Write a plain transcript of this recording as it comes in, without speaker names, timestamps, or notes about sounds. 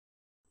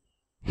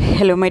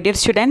Hello my dear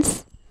students,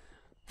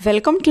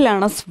 welcome to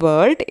Learner's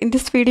World. In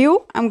this video,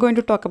 I am going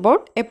to talk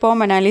about a poem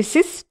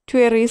analysis to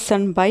a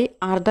reason by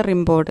Arthur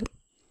Rimbaud.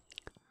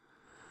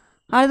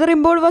 Arthur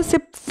Rimbaud was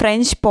a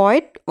French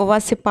poet who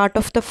was a part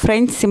of the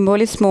French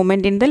symbolist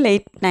movement in the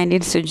late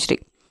 19th century.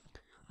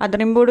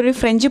 Arthur Rimbaud ഒരു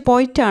French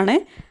പോയിറ്റാണ്.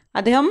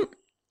 അദ്ദേഹം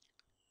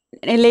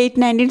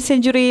late 19th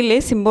സെഞ്ച്വറിയിലെ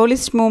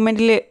സിംബോളിസ്റ്റ്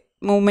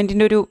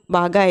മൂവ്മെൻറ്റിൻ്റെ ഒരു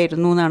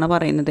ഭാഗമായിരുന്നു എന്നാണ്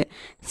പറയുന്നത്.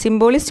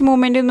 സിംബോളിസ്റ്റ്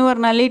movement എന്ന്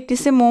പറഞ്ഞാൽ it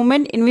is A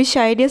movement in which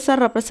ideas R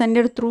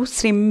represented through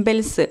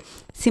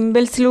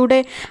സിംബൽസിലൂടെ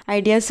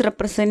ideas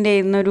represent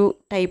ചെയ്യുന്നൊരു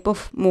type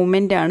of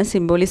movement ആണ്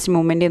സിംബോളിസ്റ്റ്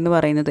മൂവ്മെൻറ്റ് എന്ന്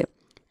പറയുന്നത്.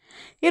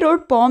 ഈ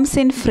road poems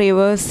in free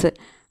verse.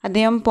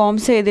 അദ്ദേഹം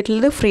പോംസ്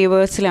ചെയ്തിട്ടുള്ളത് ഫ്രീ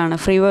വേഴ്സിലാണ്.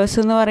 ഫ്രീ വേഴ്സ്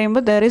എന്ന്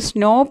പറയുമ്പോൾ there is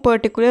no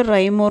particular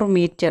rhyme or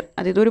metre,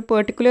 അതായത് ഒരു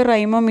പെർട്ടിക്കുലർ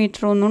റൈമോ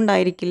മീറ്ററോ ഒന്നും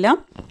ഉണ്ടായിരിക്കില്ല.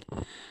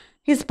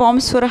 His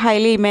poems were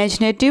highly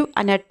imaginative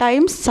and at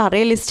times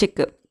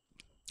surrealistic.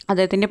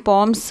 അദ്ദേഹത്തിൻ്റെ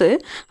പോംസ്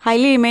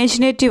ഹൈലി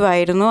ഇമാജിനേറ്റീവ്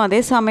ആയിരുന്നു,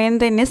 അതേസമയം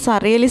തന്നെ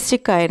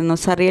സറിയലിസ്റ്റിക് ആയിരുന്നു.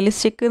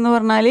 സറിയലിസ്റ്റിക് എന്ന്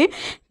പറഞ്ഞാൽ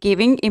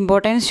giving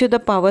importance to the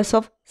powers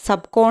of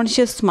sub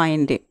conscious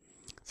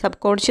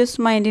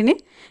മൈൻഡിന്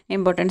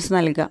importance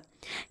നൽകുക.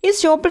 ഈ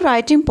stop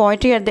writing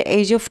poetry at the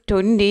age of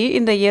 20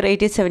 in the year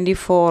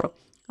 1874.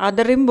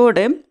 Arthur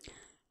റിംബോഡ്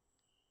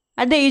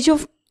at the age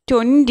of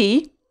 20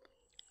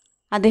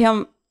 അദ്ദേഹം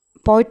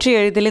പോയട്രി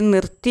എഴുതൽ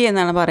നിർത്തി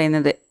എന്നാണ്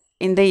പറയുന്നത്.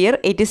 In the year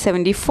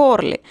 1874,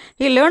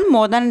 he learned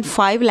more than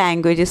 5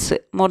 languages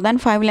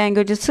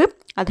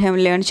അദ്ദേഹം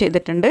learn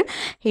ചെയ്തിട്ടുണ്ട്.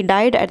 He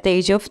died at the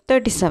age of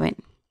 37.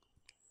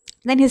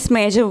 Then his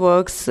major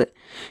works,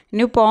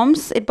 New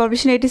Poems, it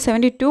published in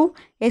 1872,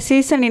 A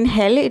Season in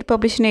Hell, it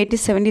published in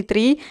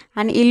 1873,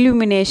 and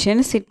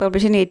Illuminations, it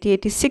published in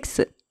 1886.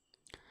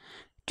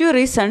 To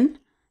Reason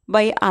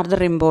by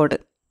Arthur Rimbaud.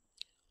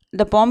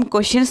 The poem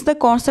questions the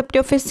concept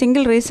of a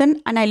single reason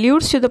and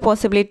alludes to the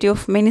possibility of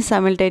many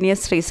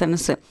simultaneous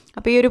reasons.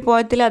 അപ്പോൾ ഈ ഒരു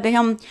പോയത്തിൽ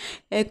അദ്ദേഹം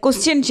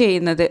question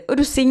ചെയ്യുന്നത്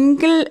ഒരു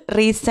single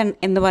reason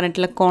എന്ന്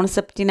പറഞ്ഞിട്ടുള്ള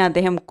കോൺസെപ്റ്റിനെ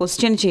അദ്ദേഹം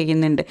question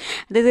ചെയ്യുന്നുണ്ട്.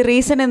 അതായത്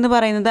റീസൺ എന്ന്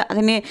പറയുന്നത്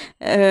അതിന്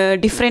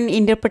ഡിഫറെൻറ്റ്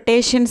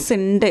ഇൻ്റർപ്രിട്ടേഷൻസ്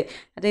ഉണ്ട്.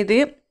 അതായത്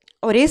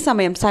ഒരേ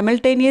സമയം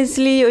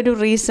സൈമിൾട്ടേനിയസ്ലി ഒരു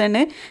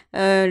റീസണ്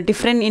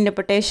ഡിഫറെൻറ്റ്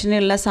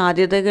ഇൻ്റർപ്രിട്ടേഷനുള്ള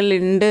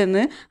സാധ്യതകളുണ്ട്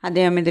എന്ന്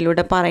അദ്ദേഹം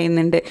ഇതിലൂടെ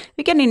പറയുന്നുണ്ട്.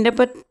 We can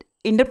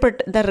interpret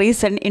the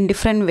reason in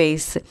different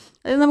ways.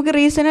 അത് നമുക്ക്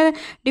റീസണ്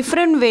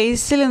ഡിഫറെൻറ്റ്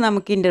വേയ്സിൽ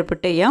നമുക്ക്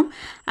ഇൻ്റർപ്രിറ്റ് ചെയ്യാം.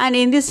 And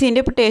in this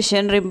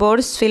interpretation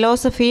റിംബോഡ്സ്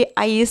philosophy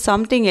I is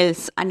something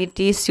else and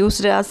it is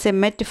used as A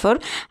metaphor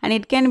and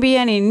it can be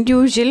an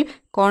individual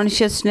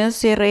consciousness,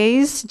 A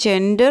raise,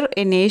 gender,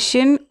 A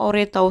nation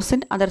or A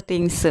 1000 other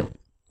things.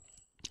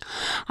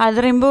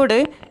 Arthur റിംബോഡ്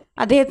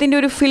അദ്ദേഹത്തിൻ്റെ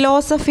ഒരു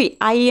philosophy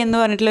I എന്ന്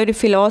പറഞ്ഞിട്ടുള്ള ഒരു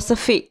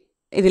philosophy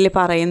ഇതിൽ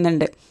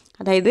പറയുന്നുണ്ട്.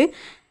 അതായത്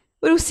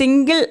ഒരു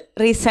single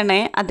റീസണെ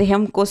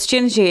അദ്ദേഹം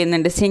ക്വസ്റ്റ്യൻ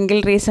ചെയ്യുന്നുണ്ട്, സിംഗിൾ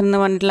റീസൺ എന്ന്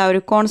പറഞ്ഞിട്ടുള്ള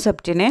ഒരു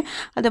കോൺസെപ്റ്റിന്.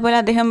 അതുപോലെ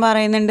അദ്ദേഹം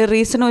പറയുന്നുണ്ട്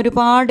റീസൺ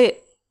ഒരുപാട്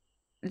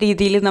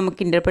രീതിയിൽ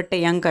നമുക്ക് ഇൻ്റർപ്രിറ്റ്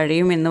ചെയ്യാൻ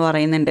കഴിയും എന്ന്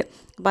പറയുന്നുണ്ട്.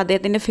 അപ്പോൾ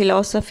അദ്ദേഹത്തിൻ്റെ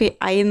ഫിലോസഫി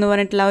ഐ എന്ന്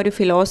പറഞ്ഞിട്ടുള്ള ഒരു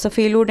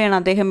ഫിലോസഫിയിലൂടെയാണ്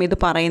അദ്ദേഹം ഇത്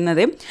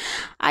പറയുന്നത്.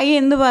 ഐ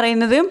എന്ന്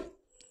പറയുന്നത്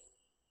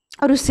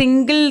ഒരു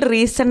സിംഗിൾ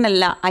റീസൺ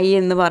അല്ല. ഐ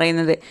എന്ന്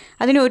പറയുന്നത്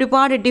അതിന്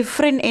ഒരുപാട്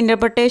ഡിഫറെൻറ്റ്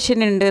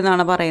ഇൻ്റർപ്രിട്ടേഷൻ ഉണ്ട്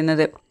എന്നാണ്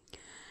പറയുന്നത്.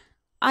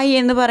 ഐ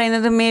എന്ന്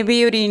പറയുന്നത് മേ ബി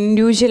ഒരു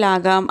ഇൻഡിവിജ്വൽ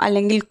ആകാം,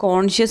 അല്ലെങ്കിൽ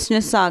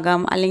കോൺഷ്യസ്നെസ്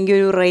ആകാം, അല്ലെങ്കിൽ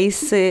ഒരു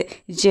റേസ്,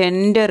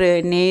 ജെൻഡർ,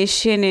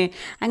 നേഷന്,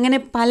 അങ്ങനെ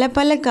പല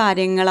പല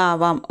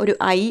കാര്യങ്ങളാവാം. ഒരു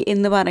ഐ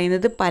എന്ന്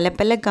പറയുന്നത് പല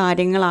പല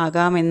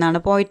കാര്യങ്ങളാകാം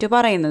എന്നാണ് പോയിട്ട്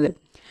പറയുന്നത്.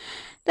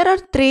 There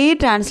are 3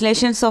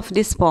 translations of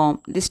this poem.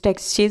 This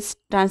text is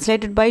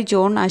translated by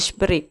John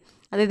Ashbery.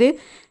 അതായത്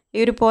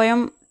ഈ ഒരു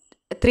പോയം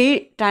 3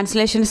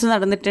 ട്രാൻസ്ലേഷൻസ്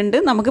നടന്നിട്ടുണ്ട്.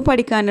 നമുക്ക്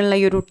പഠിക്കാനുള്ള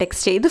ഈ ഒരു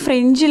ടെക്സ്റ്റ് ഇത്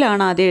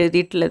ഫ്രഞ്ചിലാണ് ആദ്യം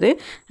എഴുതിയിട്ടുള്ളത്.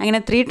 അങ്ങനെ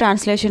 3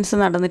 ട്രാൻസ്ലേഷൻസ്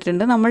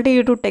നടന്നിട്ടുണ്ട്. നമ്മളുടെ ഈ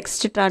ഒരു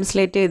ടെക്സ്റ്റ്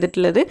ട്രാൻസ്ലേറ്റ്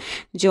ചെയ്തിട്ടുള്ളത്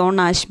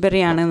ജോൺ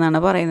ആഷ്ബെറി ആണ്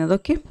എന്നാണ് പറയുന്നത്.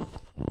 Okay,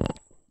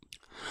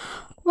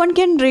 one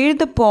can read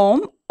the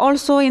poem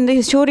also in the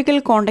historical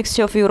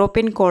context of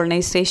European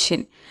colonisation.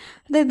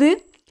 അതായത്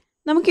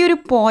നമുക്ക് ഈ ഒരു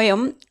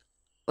പോയം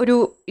ഒരു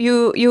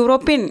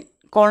യൂറോപ്യൻ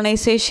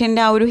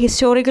കോളനൈസേഷൻ്റെ ആ ഒരു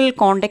ഹിസ്റ്റോറിക്കൽ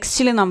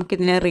കോണ്ടെക്സ്റ്റിൽ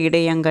നമുക്കിതിനെ റീഡ്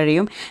ചെയ്യാൻ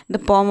കഴിയും. The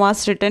poem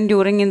was written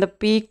during in the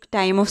peak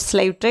time of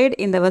slave trade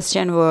in the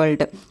western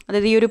world.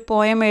 അതായത് ഈ ഒരു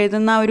പോയം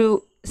എഴുതുന്ന ഒരു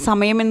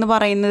സമയം എന്ന്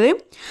പറയുന്നത്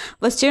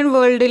വെസ്റ്റേൺ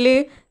വേൾഡിൽ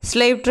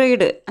സ്ലേവ്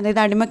ട്രേഡ്,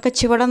 അതായത്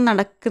അടിമക്കച്ചവടം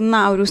നടക്കുന്ന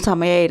ആ ഒരു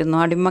സമയമായിരുന്നു.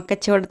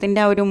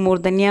 അടിമക്കച്ചവടത്തിൻ്റെ ആ ഒരു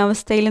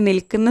മൂർധന്യാവസ്ഥയിൽ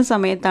നിൽക്കുന്ന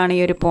സമയത്താണ്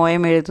ഈ ഒരു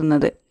പോയം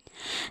എഴുതുന്നത്.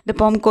 The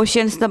poem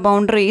questions the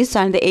boundaries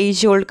and the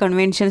age-old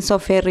conventions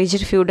of a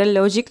rigid feudal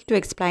logic to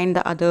explain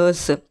the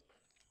others.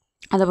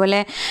 അതുപോലെ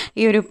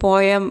ഈ ഒരു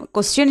പോയം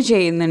ക്വസ്റ്റ്യൻ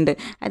ചെയ്യുന്നുണ്ട്.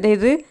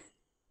 അതായത്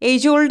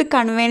ഏജ് ഓൾഡ്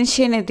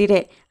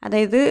കൺവെൻഷനെതിരെ,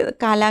 അതായത്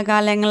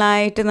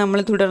കാലാകാലങ്ങളായിട്ട് നമ്മൾ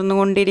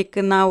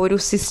തുടർന്നുകൊണ്ടിരിക്കുന്ന ഒരു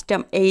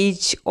സിസ്റ്റം,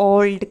 ഏജ്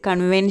ഓൾഡ്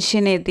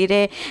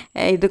കൺവെൻഷനെതിരെ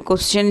ഇത്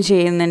ക്വസ്റ്റ്യൻ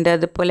ചെയ്യുന്നുണ്ട്.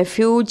 അതുപോലെ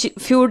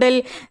ഫ്യൂഡൽ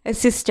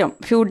സിസ്റ്റം,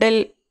 ഫ്യൂഡൽ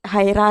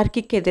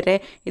ഹൈറാർക്കിക്കെതിരെ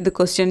ഇത്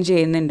ക്വസ്റ്റ്യൻ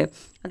ചെയ്യുന്നുണ്ട്.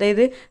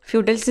 അതായത്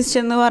ഫ്യൂഡൽ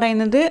സിസ്റ്റം എന്ന്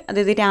പറയുന്നത്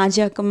അതായത്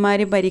രാജാക്കന്മാർ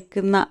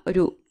ഭരിക്കുന്ന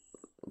ഒരു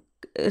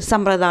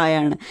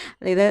സമ്പ്രദായമാണ്.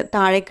 അതായത്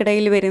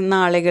താഴേക്കിടയിൽ വരുന്ന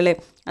ആളുകൾ,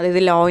 അതായത്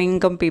ലോ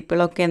ഇൻകം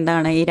പീപ്പിളൊക്കെ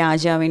എന്താണ് ഈ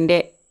രാജാവിൻ്റെ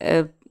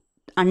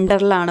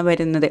അണ്ടറിലാണ്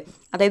വരുന്നത്.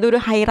 അതായത് ഒരു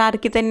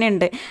ഹൈറാർക്കി തന്നെ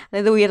ഉണ്ട്.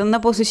 അതായത് ഉയർന്ന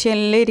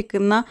പൊസിഷനിൽ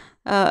ഇരിക്കുന്ന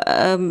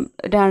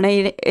ഈ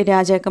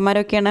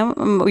രാജാക്കന്മാരൊക്കെയാണ്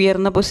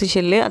ഉയർന്ന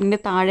പൊസിഷനിൽ, അതിൻ്റെ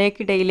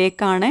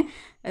താഴേക്കിടയിലേക്കാണ്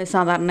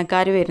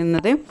സാധാരണക്കാർ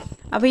വരുന്നത്.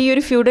 അപ്പോൾ ഈ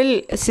ഒരു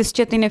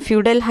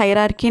ഫ്യൂഡൽ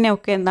ഹൈറാർക്കിനെ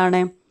ഒക്കെ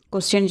എന്താണ്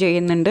ക്വസ്റ്റ്യൻ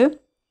ചെയ്യുന്നുണ്ട്.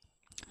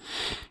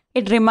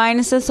 It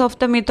reminds us of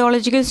the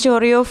mythological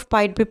story of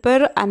Pied Piper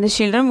and the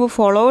children who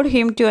followed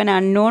him to an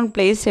unknown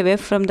place away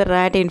from the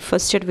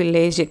rat-infested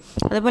village.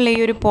 അതുപോലെ ഈ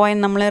ഒരു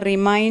പോയിന്റ് നമ്മളെ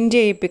റിമൈൻഡ്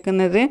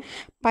ചെയ്യിപ്പിക്കുന്നത്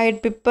പൈഡ്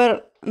പിപ്പർ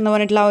എന്ന്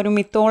പറഞ്ഞിട്ടുള്ള ആ ഒരു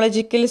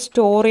മിത്തോളജിക്കൽ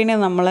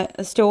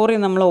സ്റ്റോറി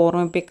നമ്മൾ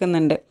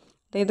ഓർമ്മിപ്പിക്കുന്നുണ്ട്.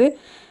 അതായത്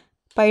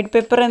പൈഡ്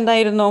പിപ്പർ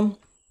എന്തായിരുന്നു?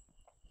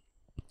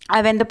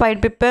 When the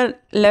Pied Piper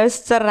lures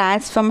the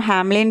rats from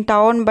Hamelin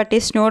town but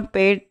is not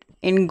paid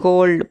in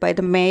gold by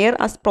the mayor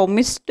as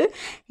promised,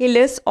 he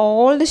lures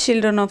all the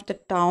children of the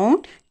town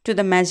to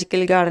the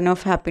magical garden of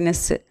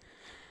happiness.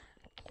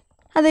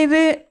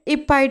 അതായത് ഈ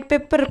pied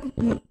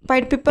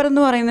പിപ്പർ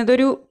എന്ന് പറയുന്നത്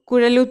ഒരു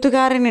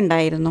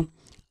കുഴലൂത്തുകാരനുണ്ടായിരുന്നു.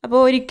 അപ്പോൾ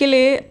ഒരിക്കൽ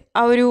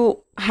ആ ഒരു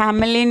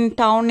Hamelin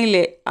ടൗണിൽ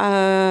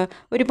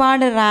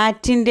ഒരുപാട്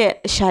റാറ്റിൻ്റെ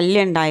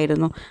ശല്യം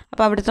ഉണ്ടായിരുന്നു.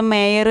 അപ്പോൾ അവിടുത്തെ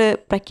മേയർ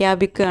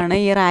പ്രഖ്യാപിക്കുകയാണ്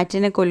ഈ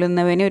റാറ്റിനെ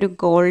കൊല്ലുന്നവന് ഒരു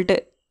ഗോൾഡ്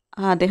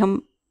അദ്ദേഹം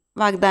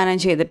വാഗ്ദാനം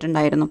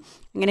ചെയ്തിട്ടുണ്ടായിരുന്നു.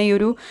 ഇങ്ങനെ ഈ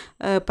ഒരു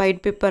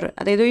പൈഡ് പിപ്പർ,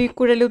 അതായത് ഈ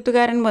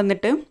കുഴലൂത്തുകാരൻ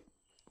വന്നിട്ട്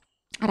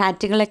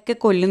റാറ്റുകളൊക്കെ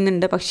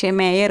കൊല്ലുന്നുണ്ട്. പക്ഷേ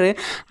മേയർ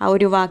ആ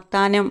ഒരു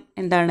വാഗ്ദാനം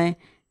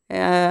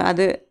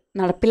അത്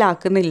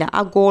നടപ്പിലാക്കുന്നില്ല,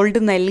 ആ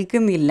ഗോൾഡ്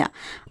നൽകുന്നില്ല.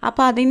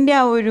 അപ്പോൾ അതിൻ്റെ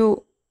ആ ഒരു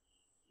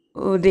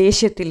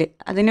ദേഷ്യത്തിൽ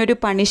അതിനൊരു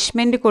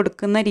പണിഷ്മെൻറ്റ്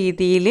കൊടുക്കുന്ന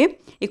രീതിയിൽ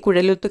ഈ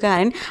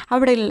കുഴലൂത്തുകാരൻ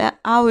അവിടെയുള്ള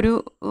ആ ഒരു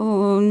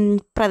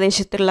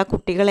പ്രദേശത്തുള്ള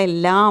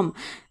കുട്ടികളെല്ലാം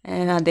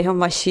അദ്ദേഹം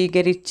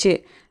വശീകരിച്ച്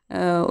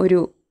ഒരു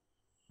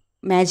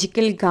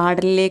മാജിക്കൽ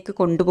ഗാർഡനിലേക്ക്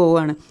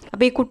കൊണ്ടുപോവുകയാണ്.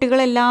 അപ്പോൾ ഈ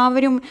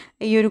കുട്ടികളെല്ലാവരും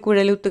ഈ ഒരു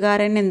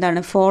കുഴലൂത്തുകാരൻ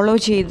ഫോളോ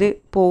ചെയ്ത്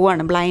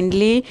പോവുകയാണ്,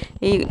 ബ്ലൈൻഡ്ലി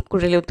ഈ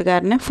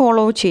കുഴലൂത്തുകാരനെ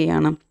ഫോളോ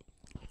ചെയ്യുകയാണ്.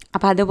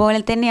 അപ്പോൾ അതുപോലെ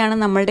തന്നെയാണ്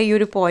നമ്മളുടെ ഈ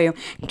ഒരു പോയം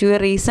ടു എ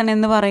റീസൺ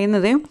എന്ന്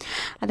പറയുന്നത്.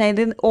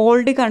 അതായത്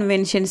ഓൾഡ്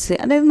കൺവെൻഷൻസ്,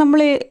 അതായത്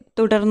നമ്മൾ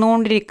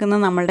തുടർന്നുകൊണ്ടിരിക്കുന്ന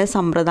നമ്മളുടെ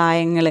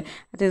സമ്പ്രദായങ്ങൾ,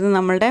 അതായത്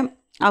നമ്മളുടെ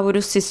ആ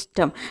ഒരു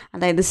സിസ്റ്റം,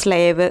 അതായത്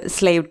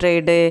സ്ലേവ്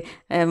ട്രേഡ്,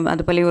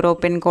 അതുപോലെ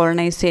യൂറോപ്യൻ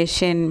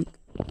കോളനൈസേഷൻ,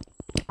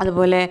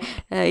 അതുപോലെ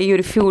ഈ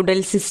ഒരു ഫ്യൂഡൽ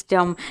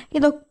സിസ്റ്റം,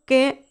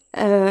 ഇതൊക്കെ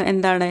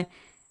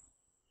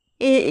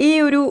ഈ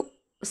ഒരു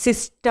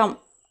സിസ്റ്റം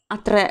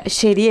അത്ര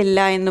ശരിയല്ല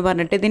എന്ന്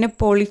പറഞ്ഞിട്ട് ഇതിനെ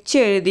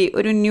പൊളിച്ചെഴുതി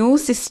ഒരു ന്യൂ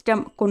സിസ്റ്റം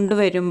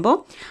കൊണ്ടുവരുമ്പോൾ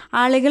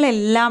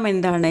ആളുകളെല്ലാം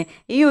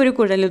ഈ ഒരു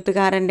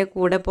കുഴലൂത്തുകാരൻ്റെ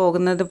കൂടെ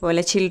പോകുന്നത്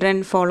പോലെ, ചിൽഡ്രൻ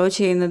ഫോളോ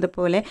ചെയ്യുന്നത്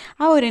പോലെ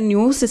ആ ഒരു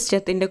ന്യൂ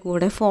സിസ്റ്റത്തിൻ്റെ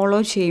കൂടെ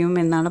ഫോളോ ചെയ്യും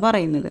എന്നാണ്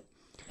പറയുന്നത്.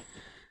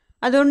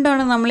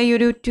 അതുകൊണ്ടാണ് നമ്മൾ ഈ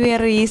ഒരു ടു എ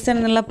റീസൺ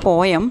എന്നുള്ള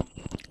പോയം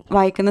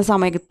വായിക്കുന്ന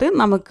സമയത്ത്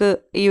നമുക്ക്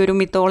ഈ ഒരു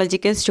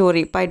മിത്തോളജിക്കൽ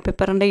സ്റ്റോറി, പൈഡ്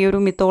പിപ്പറിൻ്റെ ഈ ഒരു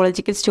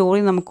മിത്തോളജിക്കൽ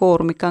സ്റ്റോറി നമുക്ക്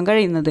ഓർമ്മിക്കാൻ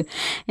കഴിയുന്നത്.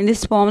 ഇൻ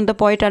ദിസ് പോം the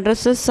poet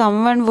addresses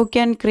someone who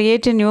can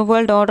create A new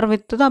world order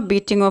with the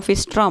beating of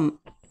his drum.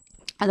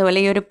 അതുപോലെ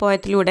ഈ ഒരു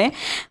പോയത്തിലൂടെ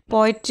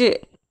പോയിറ്റ്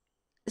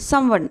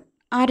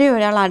ആരെയോ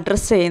ഒരാൾ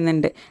അഡ്രസ്സ്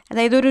ചെയ്യുന്നുണ്ട്.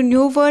 അതായത് ഒരു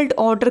ന്യൂ വേൾഡ്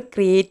ഓർഡർ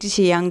ക്രിയേറ്റ്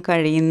ചെയ്യാൻ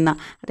കഴിയുന്ന,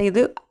 അതായത്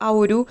ആ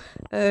ഒരു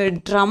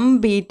ഡ്രം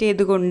ബീറ്റ്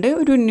ചെയ്തുകൊണ്ട്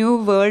ഒരു ന്യൂ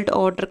വേൾഡ്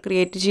ഓർഡർ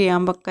ക്രിയേറ്റ്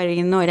ചെയ്യാൻ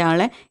കഴിയുന്ന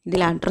ഒരാളെ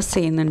ഇതിൽ അഡ്രസ്സ്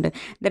ചെയ്യുന്നുണ്ട്.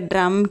 The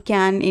drum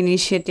can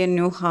initiate A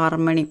new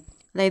harmony.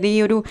 അതായത് ഈ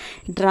ഒരു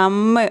ഡ്രം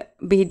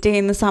ബീറ്റ്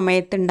ചെയ്യുന്ന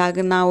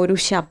സമയത്തുണ്ടാകുന്ന ആ ഒരു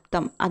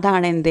ശബ്ദം,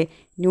 അതാണ്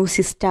ന്യൂ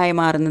സിസ്റ്റമായി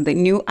മാറുന്നത്,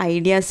 ന്യൂ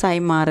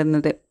ഐഡിയാസായി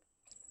മാറുന്നത്.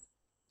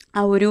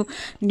 ആ ഒരു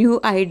ന്യൂ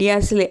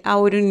ഐഡിയാസിൽ, ആ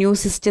ഒരു ന്യൂ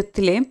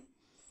സിസ്റ്റത്തിൽ,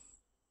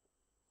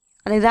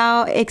 അതായത് ആ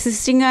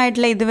എക്സിസ്റ്റിംഗ്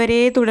ആയിട്ടുള്ള ഇതുവരെ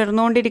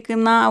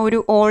തുടർന്നുകൊണ്ടിരിക്കുന്ന ആ ഒരു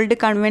ഓൾഡ്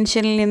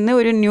കൺവെൻഷനിൽ നിന്ന്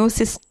ഒരു ന്യൂ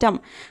സിസ്റ്റം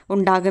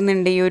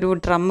ഉണ്ടാകുന്നുണ്ട് ഈ ഒരു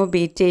ഡ്രം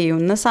ബീറ്റ്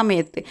ചെയ്യുന്ന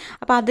സമയത്ത്.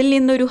 അപ്പോൾ അതിൽ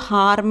നിന്നൊരു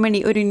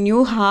ഒരു ന്യൂ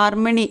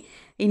ഹാർമണി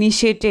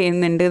ഇനീഷ്യേറ്റ്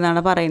ചെയ്യുന്നുണ്ട്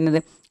എന്നാണ് പറയുന്നത്.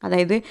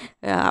 അതായത്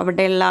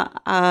അവിടെയുള്ള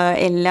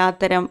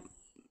എല്ലാത്തരം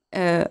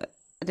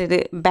അതായത്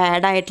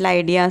ബാഡായിട്ടുള്ള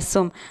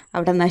ഐഡിയാസും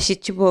അവിടെ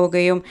നശിച്ചു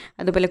പോവുകയും,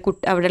 അതുപോലെ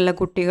അവിടെയുള്ള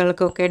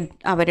കുട്ടികൾക്കൊക്കെ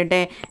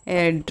അവരുടെ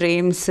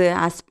ഡ്രീംസ്,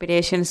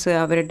 ആസ്പിരേഷൻസ്,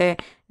 അവരുടെ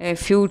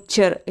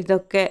ഫ്യൂച്ചർ,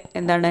 ഇതൊക്കെ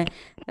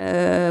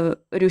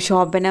ഒരു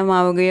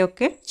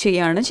ശോഭനമാവുകയൊക്കെ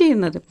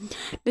ചെയ്യുന്നത്.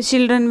 The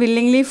children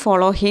willingly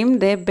follow him,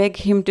 they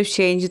beg him to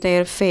change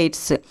there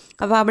fates.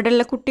 അപ്പോൾ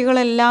അവിടെയുള്ള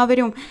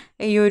കുട്ടികളെല്ലാവരും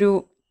ഈ ഒരു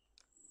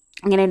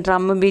ഇങ്ങനെ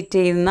ഡ്രം ബീറ്റ്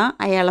ചെയ്യുന്ന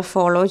അയാളെ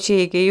ഫോളോ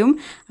ചെയ്യുകയും,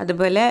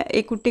 അതുപോലെ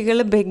ഈ കുട്ടികൾ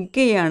ബെഗ്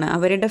ചെയ്യാണ്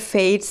അവരുടെ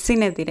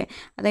ഫേറ്റ്സിനെതിരെ.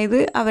 അതായത്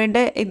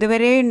അവരുടെ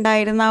ഇതുവരെ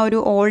ഉണ്ടായിരുന്ന ആ ഒരു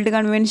ഓൾഡ്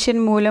കൺവെൻഷൻ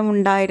മൂലം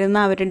ഉണ്ടായിരുന്ന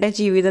അവരുടെ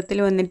ജീവിതത്തിൽ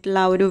വന്നിട്ടുള്ള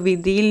ആ ഒരു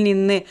വിധിയിൽ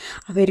നിന്ന്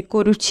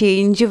അവർക്കൊരു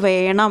ചേഞ്ച്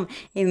വേണം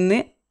എന്ന്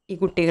ഈ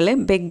കുട്ടികൾ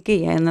ബെഗ്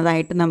ചെയ്യുക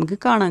എന്നതായിട്ട് നമുക്ക്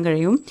കാണാൻ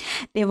കഴിയും.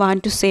 They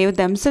want to save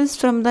themselves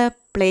from the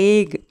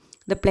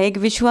plague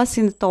which was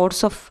in the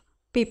thoughts of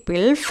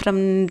people from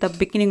the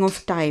beginning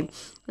of time.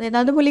 അതായത്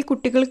അതുപോലെ ഈ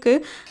കുട്ടികൾക്ക്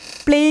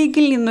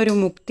പ്ലേഗിൽ നിന്നൊരു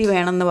മുക്തി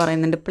വേണമെന്ന്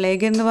പറയുന്നുണ്ട്.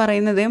 പ്ലേഗ് എന്ന്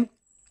പറയുന്നത്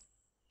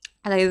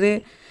അതായത്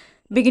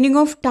ബിഗിനിങ്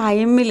ഓഫ്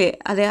ടൈമിൽ,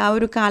 അത് ആ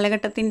ഒരു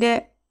കാലഘട്ടത്തിൻ്റെ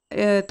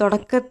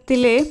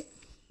തുടക്കത്തിൽ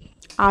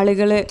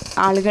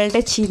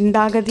ആളുകളുടെ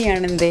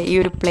ചിന്താഗതിയാണ് ഈ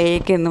ഒരു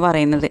പ്ലേഗ് എന്ന്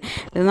പറയുന്നത്.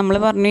 ഇത് നമ്മൾ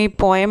പറഞ്ഞു, ഈ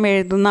പോയം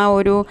എഴുതുന്ന ആ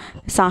ഒരു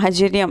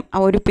സാഹചര്യം,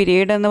 ആ ഒരു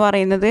പീരീഡ് എന്ന്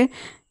പറയുന്നത്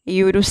ഈ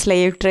ഒരു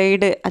സ്ലേവ്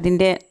ട്രേഡ്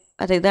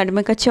അതായത്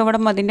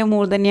അടിമക്കച്ചവടം അതിൻ്റെ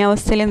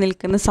മൂർധന്യാവസ്ഥയിൽ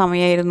നിൽക്കുന്ന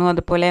സമയമായിരുന്നു.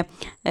 അതുപോലെ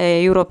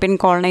യൂറോപ്യൻ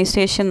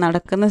കോളനൈസേഷൻ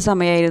നടക്കുന്ന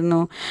സമയമായിരുന്നു.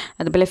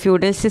 അതുപോലെ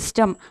ഫ്യൂഡൽ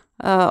സിസ്റ്റം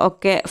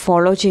ഒക്കെ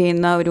ഫോളോ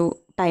ചെയ്യുന്ന ഒരു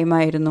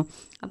ടൈമായിരുന്നു.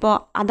 അപ്പോൾ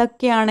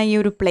അതൊക്കെയാണ് ഈ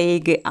ഒരു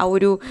പ്ലേഗ്, ആ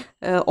ഒരു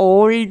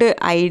ഓൾഡ്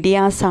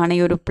ഐഡിയാസാണ്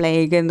ഈ ഒരു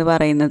പ്ലേഗ് എന്ന്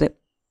പറയുന്നത്.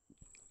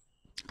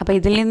 അപ്പോൾ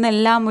ഇതിൽ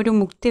നിന്നെല്ലാം ഒരു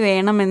മുക്തി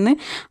വേണമെന്ന്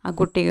ആ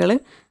കുട്ടികൾ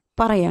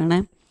പറയാണ്.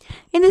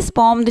 In this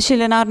poem, the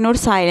children are not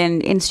silent.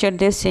 Instead,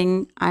 they sing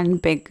and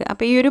beg.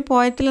 അപ്പോൾ ഈ ഒരു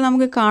പോയത്തിൽ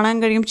നമുക്ക് കാണാൻ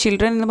കഴിയും,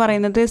 ചിൽഡ്രൻ എന്ന്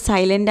പറയുന്നത്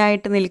സൈലൻ്റ്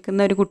ആയിട്ട് നിൽക്കുന്ന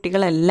ഒരു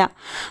കുട്ടികളല്ല.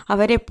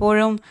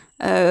 അവരെപ്പോഴും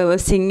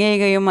സിങ്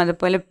ചെയ്യുകയും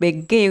അതുപോലെ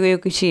ബെഗ്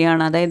ചെയ്യുകയൊക്കെ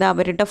ചെയ്യുകയാണ്. അതായത്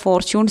അവരുടെ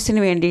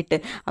ഫോർച്യൂൺസിന് വേണ്ടിയിട്ട്,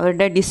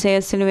 അവരുടെ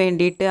ഡിസയേഴ്സിന്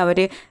വേണ്ടിയിട്ട് അവർ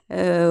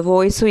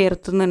വോയിസ്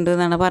ഉയർത്തുന്നുണ്ട്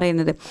എന്നാണ്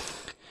പറയുന്നത്.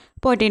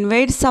 Poet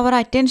invites our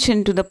attention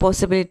to the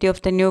possibility of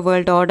the new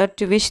world order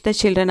to which the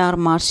children are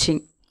marching.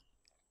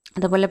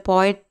 അതുപോലെ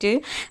പോയറ്റ്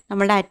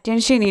നമ്മുടെ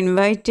അറ്റൻഷൻ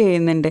ഇൻവൈറ്റ്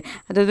ചെയ്യുന്നുണ്ട്.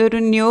 അതായത് ഒരു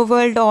ന്യൂ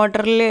വേൾഡ്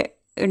ഓർഡറിൽ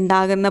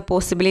ഉണ്ടാകുന്ന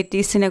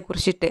പോസിബിലിറ്റീസിനെ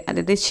കുറിച്ചിട്ട്,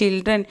 അതായത്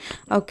ചിൽഡ്രൻ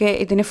ഒക്കെ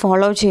ഇതിനെ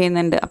ഫോളോ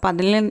ചെയ്യുന്നുണ്ട്. അപ്പോൾ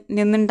അതിൽ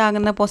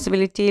നിന്നുണ്ടാകുന്ന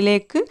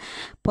പോസിബിലിറ്റിയിലേക്ക്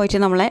പോയിട്ട്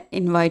നമ്മളെ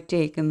ഇൻവൈറ്റ്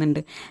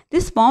ചെയ്യിക്കുന്നുണ്ട്.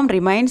 ദിസ് പോം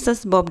റിമൈൻഡ്സ്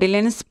അസ് ബോബ്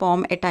ഡിലൻസ് പോം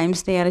A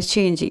times they are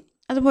changing.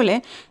 അതുപോലെ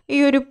ഈ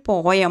ഒരു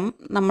പോയം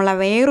നമ്മളെ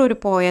വേറൊരു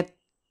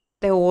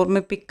പോയത്തെ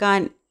ഓർമ്മിപ്പിക്കാൻ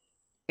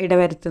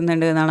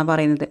ഇടവരുത്തുന്നുണ്ട് എന്നാണ്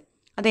പറയുന്നത്.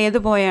 അതേത്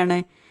പോയാണ്?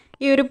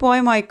 ഈ ഒരു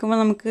പോയം വായിക്കുമ്പോൾ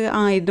നമുക്ക്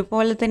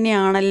ഇതുപോലെ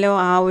തന്നെയാണല്ലോ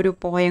ആ ഒരു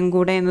പോയം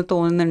കൂടെ എന്ന്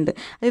തോന്നുന്നുണ്ട്.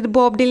 അതായത്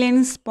ബോബ്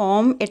ഡിലൻസ്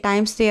പോം A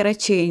times they are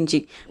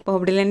changing.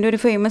 Bob ഡിലൻ്റെ ഒരു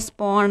famous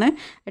പോമാണ്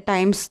A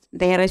times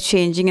they are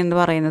changing എന്ന്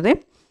പറയുന്നത്.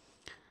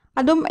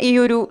 അതും ഈ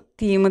ഒരു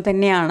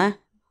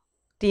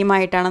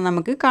തീമായിട്ടാണ്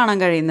നമുക്ക് കാണാൻ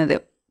കഴിയുന്നത്.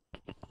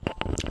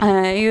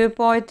 ഈ ഒരു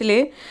പോയത്തിൽ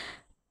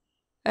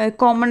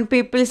കോമൺ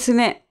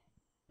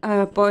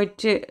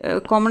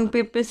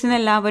പീപ്പിൾസിനെ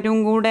എല്ലാവരും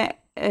കൂടെ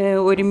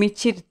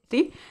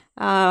ഒരുമിച്ചിരുത്തി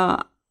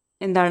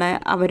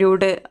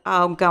അവരോട്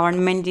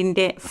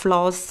ഗവൺമെൻറ്റിൻ്റെ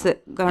ഫ്ലോസ്,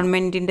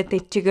 ഗവൺമെൻറ്റിൻ്റെ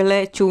തെറ്റുകളെ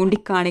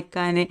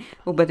ചൂണ്ടിക്കാണിക്കാൻ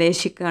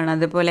ഉപദേശിക്കുകയാണ്.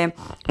 അതുപോലെ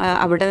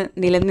അവിടെ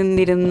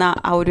നിലനിന്നിരുന്ന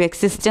ആ ഒരു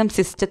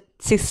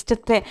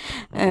സിസ്റ്റത്തെ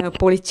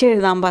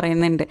പൊളിച്ചെഴുതാൻ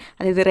പറയുന്നുണ്ട്.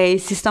 അതായത്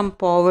റേസിസം,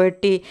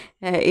 പോവേർട്ടി,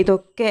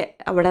 ഇതൊക്കെ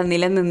അവിടെ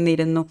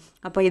നിലനിന്നിരുന്നു.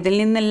 അപ്പോൾ ഇതിൽ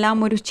നിന്നെല്ലാം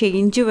ഒരു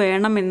ചേഞ്ച്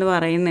വേണം എന്ന്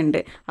പറയുന്നുണ്ട്.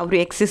 ആ ഒരു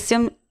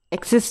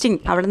എക്സിസ്റ്റിംഗ്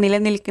അവിടെ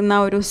നിലനിൽക്കുന്ന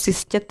ഒരു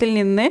സിസ്റ്റത്തിൽ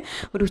നിന്ന്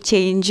ഒരു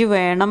ചേഞ്ച്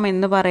വേണം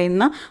എന്ന്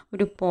പറയുന്ന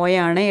ഒരു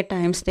പോയാണ് A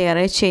times they are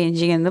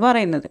changing എന്ന്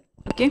പറയുന്നത്.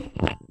 Okay,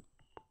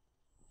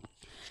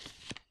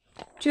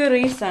 to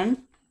reason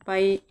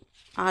by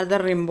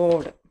Arthur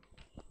റിംബോഡ്,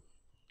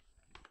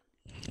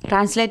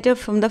 translated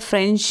from the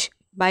French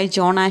by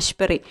John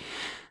ആഷ്ബറി.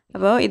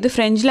 അപ്പോൾ ഇത്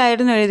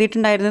ഫ്രഞ്ചിലായിരുന്നു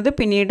എഴുതിയിട്ടുണ്ടായിരുന്നത്,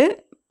 പിന്നീട്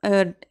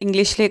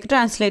ഇംഗ്ലീഷിലേക്ക്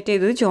ട്രാൻസ്ലേറ്റ്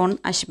ചെയ്തത് John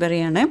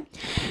ആഷ്ബറിയാണ്.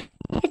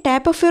 A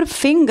tap of your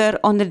finger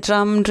on the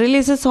drum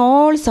releases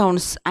all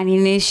sounds and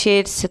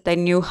initiates the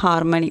new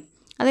harmony.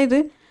 അതായത്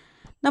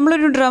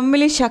നമ്മളൊരു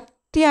ഡ്രമ്മിൽ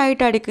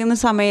ശക്തിയായിട്ട് അടിക്കുന്ന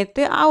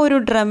സമയത്ത് ആ ഒരു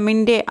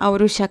ഡ്രമ്മിൻ്റെ ആ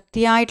ഒരു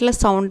ശക്തിയായിട്ടുള്ള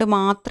സൗണ്ട്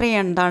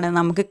മാത്രമേ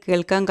നമുക്ക്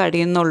കേൾക്കാൻ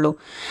കഴിയുന്നുള്ളൂ.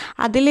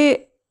 അതിൽ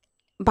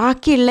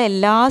ബാക്കിയുള്ള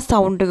എല്ലാ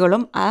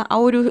സൗണ്ടുകളും ആ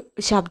ഒരു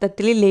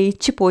ശബ്ദത്തിൽ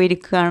ലയിച്ചു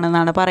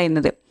പോയിരിക്കുകയാണെന്നാണ്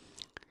പറയുന്നത്.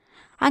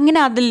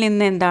 അങ്ങനെ അതിൽ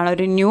നിന്ന്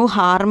ഒരു ന്യൂ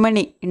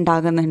ഹാർമണി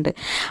ഉണ്ടാകുന്നുണ്ട്.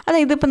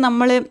 അതായത് ഇപ്പം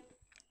നമ്മൾ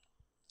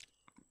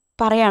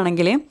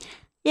പറയുകയാണെങ്കിൽ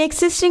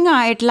എക്സിസ്റ്റിംഗ്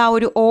ആയിട്ടുള്ള ആ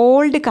ഒരു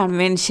ഓൾഡ്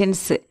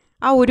കൺവെൻഷൻസ്,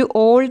 ആ ഒരു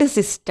ഓൾഡ്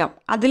സിസ്റ്റം,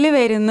 അതിൽ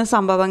വരുന്ന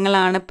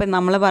സംഭവങ്ങളാണ് ഇപ്പം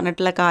നമ്മൾ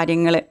പറഞ്ഞിട്ടുള്ള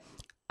കാര്യങ്ങൾ.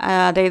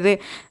 അതായത്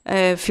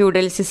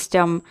ഫ്യൂഡൽ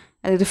സിസ്റ്റം,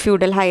 അതായത്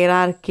ഫ്യൂഡൽ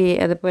ഹൈറാർക്കി,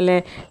 അതുപോലെ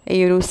ഈ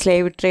ഒരു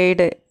സ്ലേവ്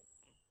ട്രേഡ്,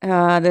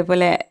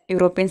 അതുപോലെ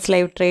യൂറോപ്യൻ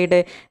സ്ലേവ് ട്രേഡ്,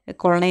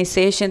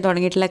 കോളനൈസേഷൻ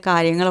തുടങ്ങിയിട്ടുള്ള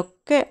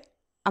കാര്യങ്ങളൊക്കെ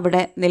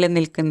അവിടെ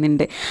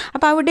നിലനിൽക്കുന്നുണ്ട്.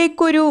 അപ്പോൾ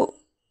അവിടേക്കൊരു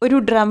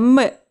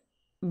ഡ്രമ്മ്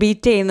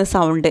ബീറ്റ് ചെയ്യുന്ന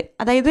സൗണ്ട്,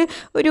 അതായത്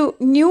ഒരു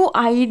ന്യൂ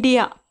ഐഡിയ,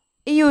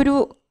 ഈ ഒരു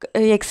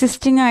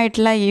എക്സിസ്റ്റിംഗ്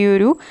ആയിട്ടുള്ള ഈ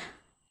ഒരു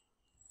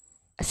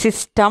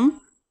സിസ്റ്റം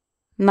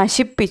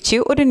നശിപ്പിച്ച്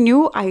ഒരു ന്യൂ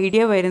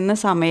ഐഡിയ വരുന്ന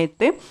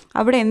സമയത്ത്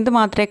അവിടെ എന്ത്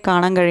മാത്രമേ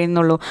കാണാൻ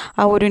കഴിയുന്നുള്ളൂ?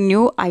 ആ ഒരു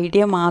ന്യൂ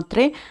ഐഡിയ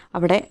മാത്രമേ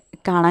അവിടെ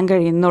കാണാൻ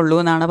കഴിയുന്നുള്ളൂ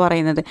എന്നാണ്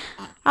പറയുന്നത്.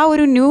 ആ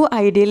ഒരു ന്യൂ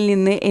ഐഡിയയിൽ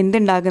നിന്ന്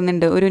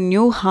എന്തുണ്ടാകുന്നുണ്ട്? ഒരു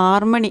ന്യൂ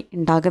ഹാർമണി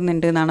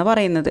ഉണ്ടാകുന്നുണ്ട് എന്നാണ്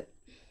പറയുന്നത്.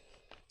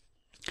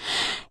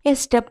 A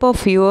step of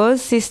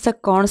yours is the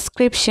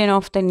conscription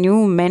of the new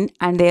men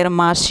and their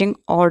marching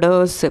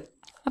orders.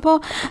 അപ്പോൾ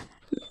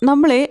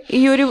നമ്മൾ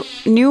ഈ ഒരു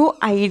ന്യൂ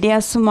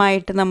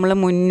ഐഡിയാസുമായിട്ട് നമ്മൾ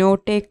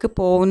മുന്നോട്ടേക്ക്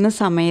പോകുന്ന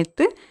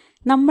സമയത്ത്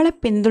നമ്മളെ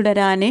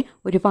പിന്തുടരാൻ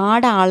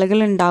ഒരുപാട്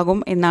ആളുകളുണ്ടാകും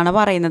എന്നാണ്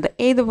പറയുന്നത്.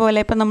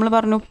 ഏതുപോലെ ഇപ്പം നമ്മൾ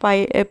പറഞ്ഞു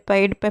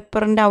പൈഡ്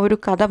പെപ്പറിൻ്റെ ആ ഒരു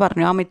കഥ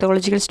പറഞ്ഞു, ആ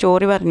മിത്തോളജിക്കൽ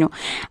സ്റ്റോറി പറഞ്ഞു.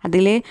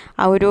 അതിൽ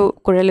ആ ഒരു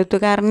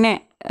കുഴലുത്തുകാരനെ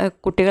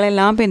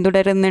കുട്ടികളെല്ലാം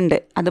പിന്തുടരുന്നുണ്ട്.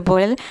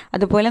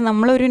 അതുപോലെ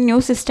നമ്മളൊരു ന്യൂ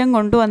സിസ്റ്റം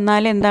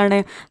കൊണ്ടുവന്നാൽ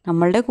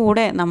നമ്മളുടെ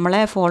കൂടെ നമ്മളെ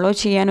ഫോളോ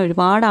ചെയ്യാൻ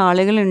ഒരുപാട്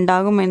ആളുകൾ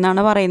ഉണ്ടാകും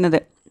എന്നാണ് പറയുന്നത്.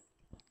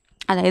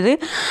 അതായത്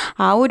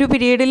ആ ഒരു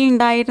പീരീഡിൽ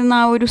ഉണ്ടായിരുന്ന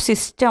ആ ഒരു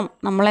സിസ്റ്റം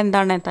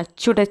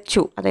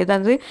തച്ചുടച്ചു, അതായത്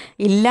അത്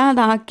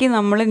ഇല്ലാതാക്കി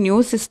നമ്മൾ ന്യൂ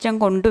സിസ്റ്റം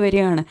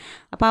കൊണ്ടുവരികയാണ്.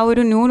 അപ്പോൾ ആ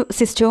ഒരു ന്യൂ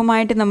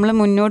സിസ്റ്റവുമായിട്ട് നമ്മൾ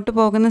മുന്നോട്ട്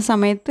പോകുന്ന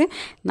സമയത്ത്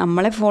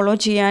നമ്മളെ ഫോളോ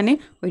ചെയ്യാൻ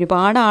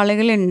ഒരുപാട്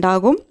ആളുകൾ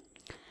ഉണ്ടാകും.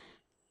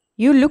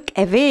 You look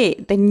away,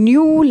 the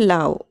new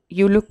love.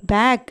 You look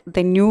back,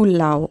 the new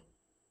love.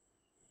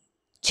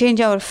 Change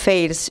our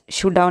fates,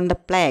 shoot down the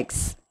plagues.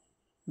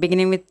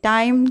 Beginning with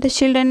time, the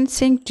children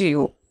sing to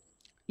you.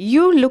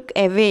 You look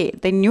away,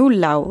 the new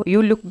love.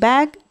 You look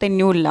back, the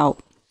new love.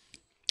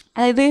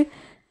 അതായത്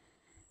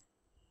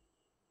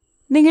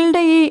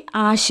നിങ്ങളുടെ ഈ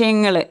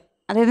ആശയങ്ങൾ,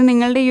 അതായത്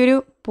നിങ്ങളുടെ ഈ ഒരു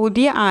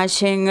പുതിയ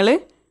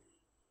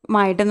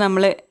ആശയങ്ങളുമായിട്ട്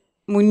നമ്മൾ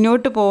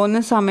മുന്നോട്ട് പോകുന്ന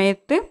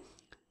സമയത്ത്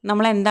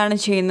നമ്മൾ എന്താണ്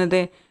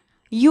ചെയ്യുന്നത്?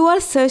 You are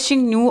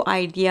searching new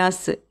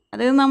ideas.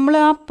 അതായത് നമ്മൾ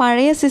ആ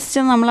പഴയ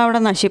സിസ്റ്റം നമ്മളവിടെ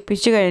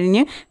നശിപ്പിച്ചു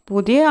കഴിഞ്ഞ്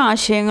പുതിയ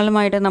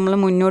ആശയങ്ങളുമായിട്ട് നമ്മൾ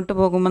മുന്നോട്ട്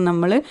പോകുമ്പോൾ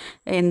നമ്മൾ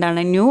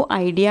എന്താണ്, ന്യൂ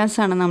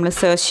ഐഡിയാസാണ് നമ്മൾ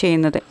സെർച്ച്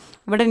ചെയ്യുന്നത്.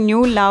 ഇവിടെ ന്യൂ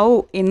ലവ്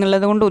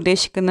എന്നുള്ളത് കൊണ്ട്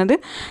ഉദ്ദേശിക്കുന്നത്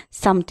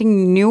സംതിങ്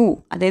ന്യൂ,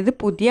 അതായത്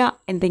പുതിയ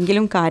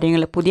എന്തെങ്കിലും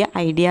കാര്യങ്ങൾ, പുതിയ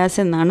ഐഡിയാസ്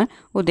എന്നാണ്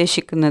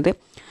ഉദ്ദേശിക്കുന്നത്.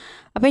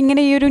 അപ്പോൾ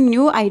ഇങ്ങനെ ഈ ഒരു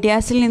ന്യൂ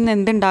ഐഡിയാസിൽ നിന്ന്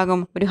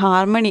എന്തുണ്ടാകും? ഒരു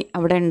ഹാർമണി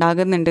അവിടെ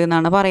ഉണ്ടാകുന്നുണ്ട്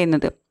എന്നാണ്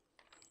പറയുന്നത്.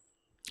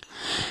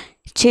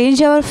 Change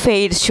our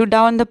fates, shoot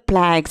down the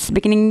plagues,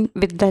 beginning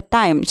with the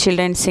time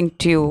children sing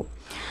to you.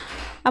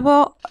 അപ്പോൾ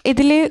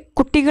ഇതിൽ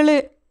കുട്ടികൾ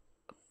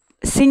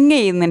സിങ്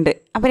ചെയ്യുന്നുണ്ട്.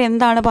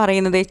 അവരെന്താണ്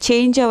പറയുന്നത്?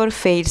 ചേഞ്ച് അവർ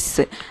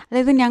ഫേറ്റ്സ്,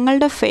 അതായത്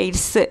ഞങ്ങളുടെ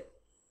ഫേറ്റ്സ്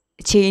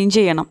ചേഞ്ച്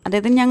ചെയ്യണം.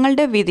 അതായത്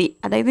ഞങ്ങളുടെ വിധി,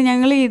 അതായത്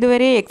ഞങ്ങൾ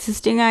ഇതുവരെ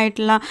എക്സിസ്റ്റിംഗ്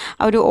ആയിട്ടുള്ള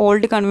ഒരു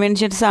ഓൾഡ്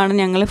കൺവെൻഷൻസാണ്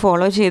ഞങ്ങൾ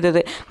ഫോളോ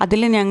ചെയ്തത്.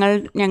 അതിൽ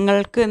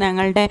ഞങ്ങൾക്ക്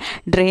ഞങ്ങളുടെ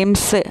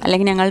ഡ്രീംസ്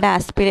അല്ലെങ്കിൽ ഞങ്ങളുടെ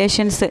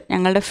ആസ്പിറേഷൻസ്,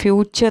 ഞങ്ങളുടെ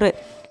ഫ്യൂച്ചർ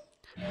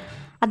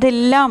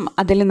അതെല്ലാം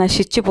അതിൽ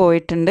നശിച്ചു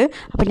പോയിട്ടുണ്ട്.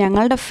 അപ്പോൾ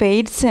ഞങ്ങളുടെ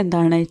ഫേറ്റ്സ്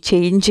എന്താണ്?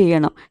 ചേഞ്ച്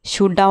ചെയ്യണം.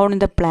 Shoot down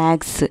the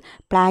പ്ലാഗ്സ്.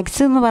 പ്ലാഗ്സ്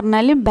എന്ന്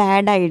പറഞ്ഞാൽ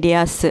bad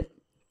ideas.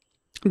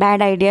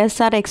 Bad ideas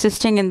R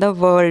existing in the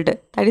world,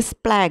 that is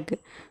plague.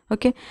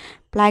 Okay,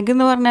 plague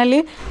എന്ന് പറഞ്ഞാൽ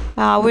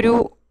ഒരു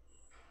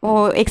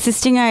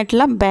എക്സിസ്റ്റിംഗ്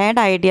ആയിട്ടുള്ള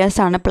ബാഡ്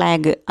ഐഡിയാസാണ്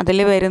പ്ലാഗ്. അതിൽ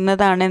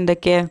വരുന്നതാണ്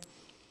എന്തൊക്കെ?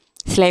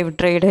 Slave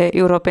trade,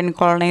 European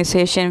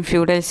colonisation,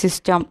 feudal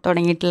system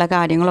തുടങ്ങിയിട്ടുള്ള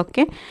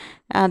കാര്യങ്ങളൊക്കെ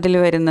അതിൽ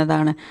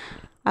വരുന്നതാണ്.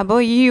 അപ്പോൾ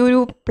ഈ ഒരു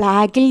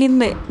പ്ലാഗിൽ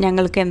നിന്ന്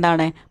ഞങ്ങൾക്ക്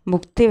എന്താണ്?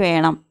 മുക്തി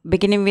വേണം.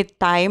 Beginning with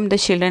time the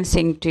children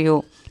Singh to you.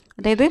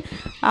 അതായത്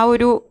ആ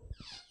ഒരു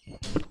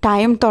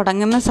ടൈം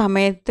തുടങ്ങുന്ന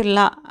സമയത്തുള്ള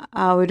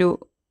ആ ഒരു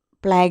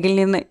പ്ലാഗിൽ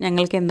നിന്ന്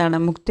ഞങ്ങൾക്ക് എന്താണ്?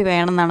 മുക്തി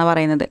വേണം എന്നാണ്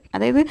പറയുന്നത്.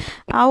 അതായത്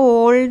ആ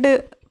ഓൾഡ്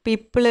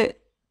പീപ്പിള്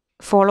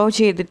ഫോളോ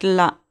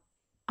ചെയ്തിട്ടുള്ള,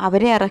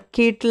 അവരെ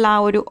ഇറക്കിയിട്ടുള്ള ആ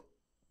ഒരു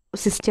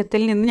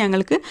സിസ്റ്റത്തിൽ നിന്ന്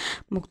ഞങ്ങൾക്ക്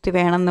മുക്തി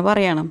വേണമെന്ന്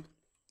പറയണം.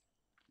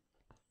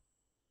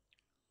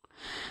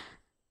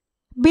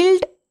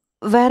 Build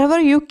wherever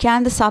you can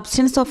the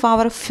substance of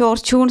our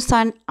fortunes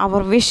and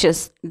our wishes,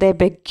 they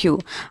beg you.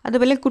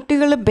 അതുപോലെ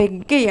കുട്ടികൾ ബെഗ്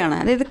ചെയ്യാണ്.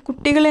 അതായത്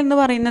കുട്ടികൾ എന്ന്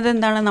പറയുന്നത്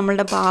എന്താണ്?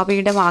 നമ്മളുടെ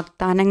ഭാവിയുടെ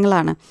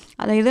വാഗ്ദാനങ്ങളാണ്.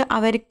 അതായത്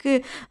അവർക്ക്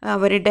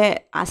അവരുടെ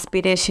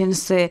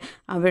ആസ്പിറേഷൻസ്,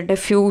 അവരുടെ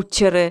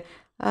ഫ്യൂച്ചർ,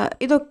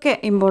 ഇതൊക്കെ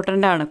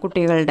ഇമ്പോർട്ടൻ്റ് ആണ്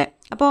കുട്ടികളുടെ.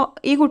 അപ്പോൾ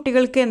ഈ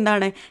കുട്ടികൾക്ക്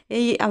എന്താണ്?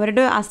 ഈ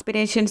അവരുടെ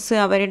ആസ്പിറേഷൻസ്,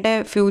 അവരുടെ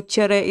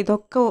ഫ്യൂച്ചർ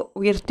ഇതൊക്കെ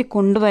ഉയർത്തി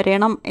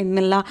കൊണ്ടുവരണം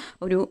എന്നുള്ള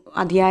ഒരു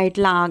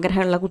അതിയായിട്ടുള്ള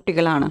ആഗ്രഹമുള്ള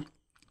കുട്ടികളാണ്.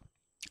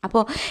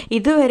 അപ്പോൾ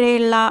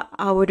ഇതുവരെയുള്ള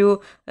ആ ഒരു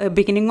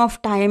ബിഗിനിങ് ഓഫ്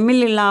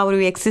ടൈമിലുള്ള ആ ഒരു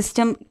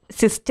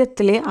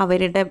സിസ്റ്റത്തിൽ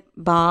അവരുടെ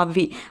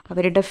ഭാവി,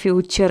 അവരുടെ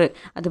ഫ്യൂച്ചർ,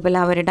 അതുപോലെ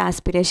അവരുടെ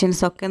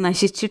ആസ്പിറേഷൻസൊക്കെ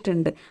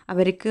നശിച്ചിട്ടുണ്ട്.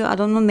 അവർക്ക്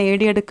അതൊന്നും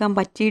നേടിയെടുക്കാൻ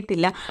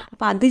പറ്റിയിട്ടില്ല.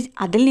 അപ്പോൾ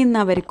അതിൽ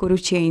നിന്ന് അവർക്കൊരു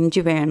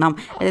ചേഞ്ച് വേണം.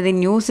 അതായത്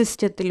ന്യൂ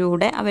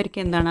സിസ്റ്റത്തിലൂടെ അവർക്ക്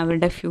എന്താണ്?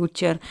 അവരുടെ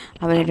ഫ്യൂച്ചർ,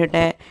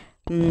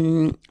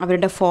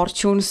 അവരുടെ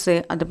ഫോർച്യൂൺസ്,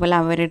 അതുപോലെ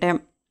അവരുടെ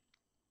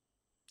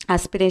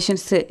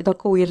ആസ്പിറേഷൻസ്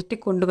ഇതൊക്കെ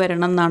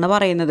ഉയർത്തിക്കൊണ്ടുവരണം എന്നാണ്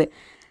പറയുന്നത്.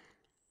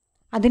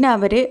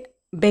 അതിനവർ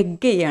ബെഗ്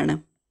ചെയ്യാണ്.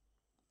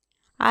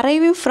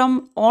 Arriving from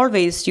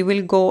always you will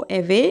go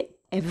away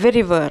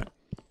everywhere.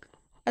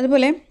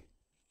 അതുപോലെ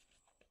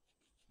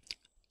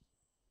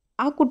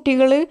ആ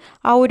കുട്ടികൾ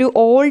ആ ഒരു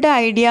ഓൾഡ്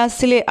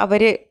ഐഡിയാസിൽ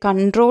അവർ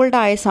കൺട്രോൾഡ്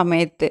ആയ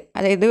സമയത്ത്,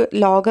 അതായത്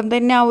ലോകം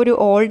തന്നെ ആ ഒരു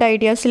ഓൾഡ്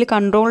ഐഡിയാസിൽ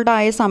കൺട്രോൾഡ്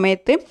ആയ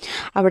സമയത്ത്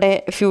അവിടെ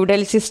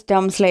feudal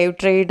system, slave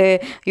trade,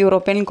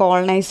 European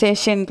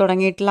colonisation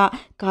തുടങ്ങിയിട്ടുള്ള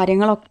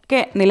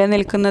കാര്യങ്ങളൊക്കെ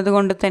നിലനിൽക്കുന്നത്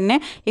കൊണ്ട് തന്നെ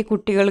ഈ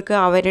കുട്ടികൾക്ക്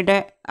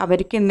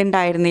അവർക്ക്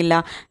എന്തുണ്ടായിരുന്നില്ല?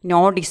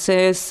 No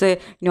desires,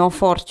 no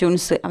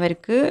fortunes.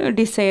 അവർക്ക്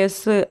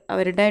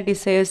അവരുടെ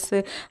ഡിസയേഴ്സ്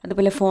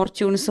അതുപോലെ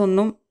ഫോർച്യൂൺസ്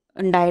ഒന്നും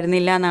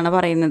ഉണ്ടായിരുന്നില്ല എന്നാണ്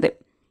പറയുന്നത്.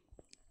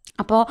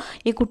 അപ്പോൾ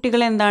ഈ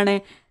കുട്ടികൾ എന്താണ്?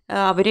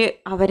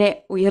 അവരെ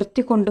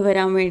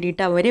ഉയർത്തിക്കൊണ്ടുവരാൻ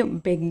വേണ്ടിയിട്ട് അവർ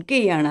ബെഗ്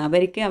ചെയ്യാണ്.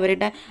 അവർക്ക്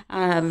അവരുടെ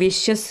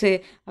വിഷസ്,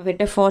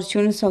 അവരുടെ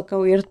ഫോർച്യൂൺസൊക്കെ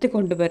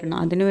ഉയർത്തിക്കൊണ്ടുവരണം.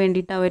 അതിനു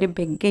വേണ്ടിയിട്ട് അവർ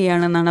ബെഗ്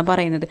ചെയ്യുകയാണെന്നാണ്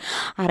പറയുന്നത്.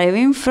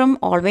 Arriving from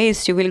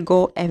always you will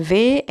go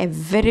away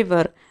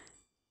everywhere.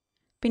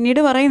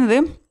 പിന്നീട് പറയുന്നത്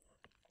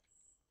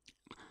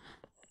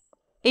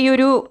ഈ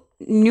ഒരു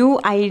ന്യൂ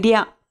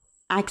ഐഡിയ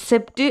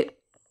ആക്സെപ്റ്റ്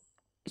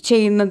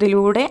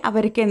ചെയ്യുന്നതിലൂടെ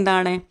അവർക്ക്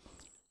എന്താണ്?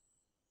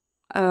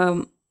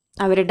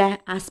 അവരുടെ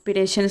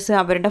ആസ്പിറേഷൻസ്,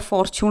 അവരുടെ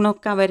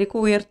ഫോർച്യൂണൊക്കെ അവർക്ക്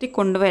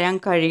ഉയർത്തിക്കൊണ്ടുവരാൻ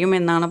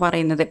കഴിയുമെന്നാണ്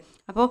പറയുന്നത്.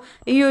 അപ്പോൾ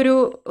ഈ ഒരു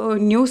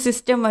ന്യൂ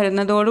സിസ്റ്റം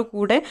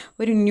വരുന്നതോടുകൂടെ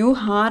ഒരു ന്യൂ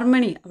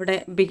ഹാർമണി അവിടെ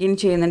ബിഗിൻ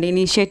ചെയ്യുന്നുണ്ട്,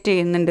 ഇനീഷ്യേറ്റ്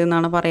ചെയ്യുന്നുണ്ട്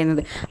എന്നാണ്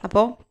പറയുന്നത്.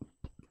 അപ്പോൾ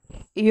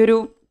ഈ ഒരു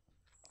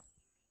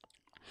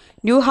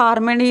ന്യൂ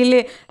ഹാർമണിയിൽ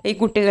ഈ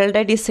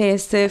കുട്ടികളുടെ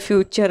ഡിസയേഴ്സ്,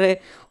 ഫ്യൂച്ചർ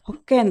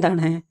ഒക്കെ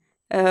എന്താണ്?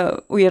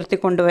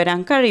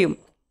 ഉയർത്തിക്കൊണ്ടുവരാൻ കഴിയും.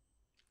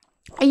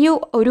 ഈ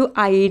ഒരു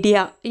ഐഡിയ,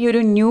 ഈ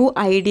ഒരു ന്യൂ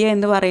ഐഡിയ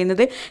എന്ന്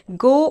പറയുന്നത്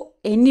ഗോ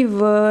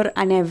എനിവേർ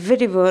ആൻഡ്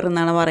എവരിവേർ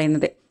എന്നാണ്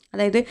പറയുന്നത്.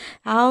 അതായത്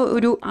ആ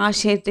ഒരു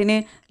ആശയത്തിന്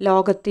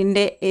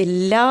ലോകത്തിൻ്റെ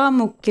എല്ലാ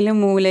മുക്കിലും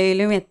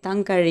മൂലയിലും എത്താൻ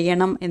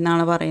കഴിയണം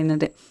എന്നാണ്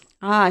പറയുന്നത്.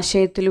 ആ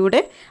ആശയത്തിലൂടെ,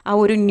 ആ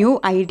ഒരു new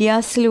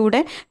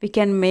ഐഡിയാസിലൂടെ we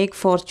can make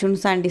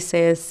fortunes and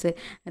desires.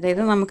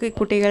 അതായത് നമുക്ക്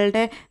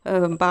കുട്ടികളുടെ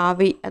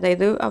ഭാവി,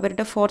 അതായത്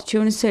അവരുടെ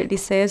ഫോർച്യൂൺസ്,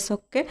 ഡിസയേഴ്സ്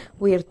ഒക്കെ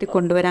ഉയർത്തി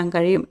കൊണ്ടുവരാൻ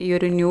കഴിയും ഈ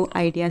ഒരു ന്യൂ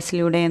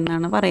ഐഡിയാസിലൂടെ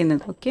എന്നാണ്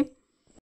പറയുന്നത്. ഓക്കെ.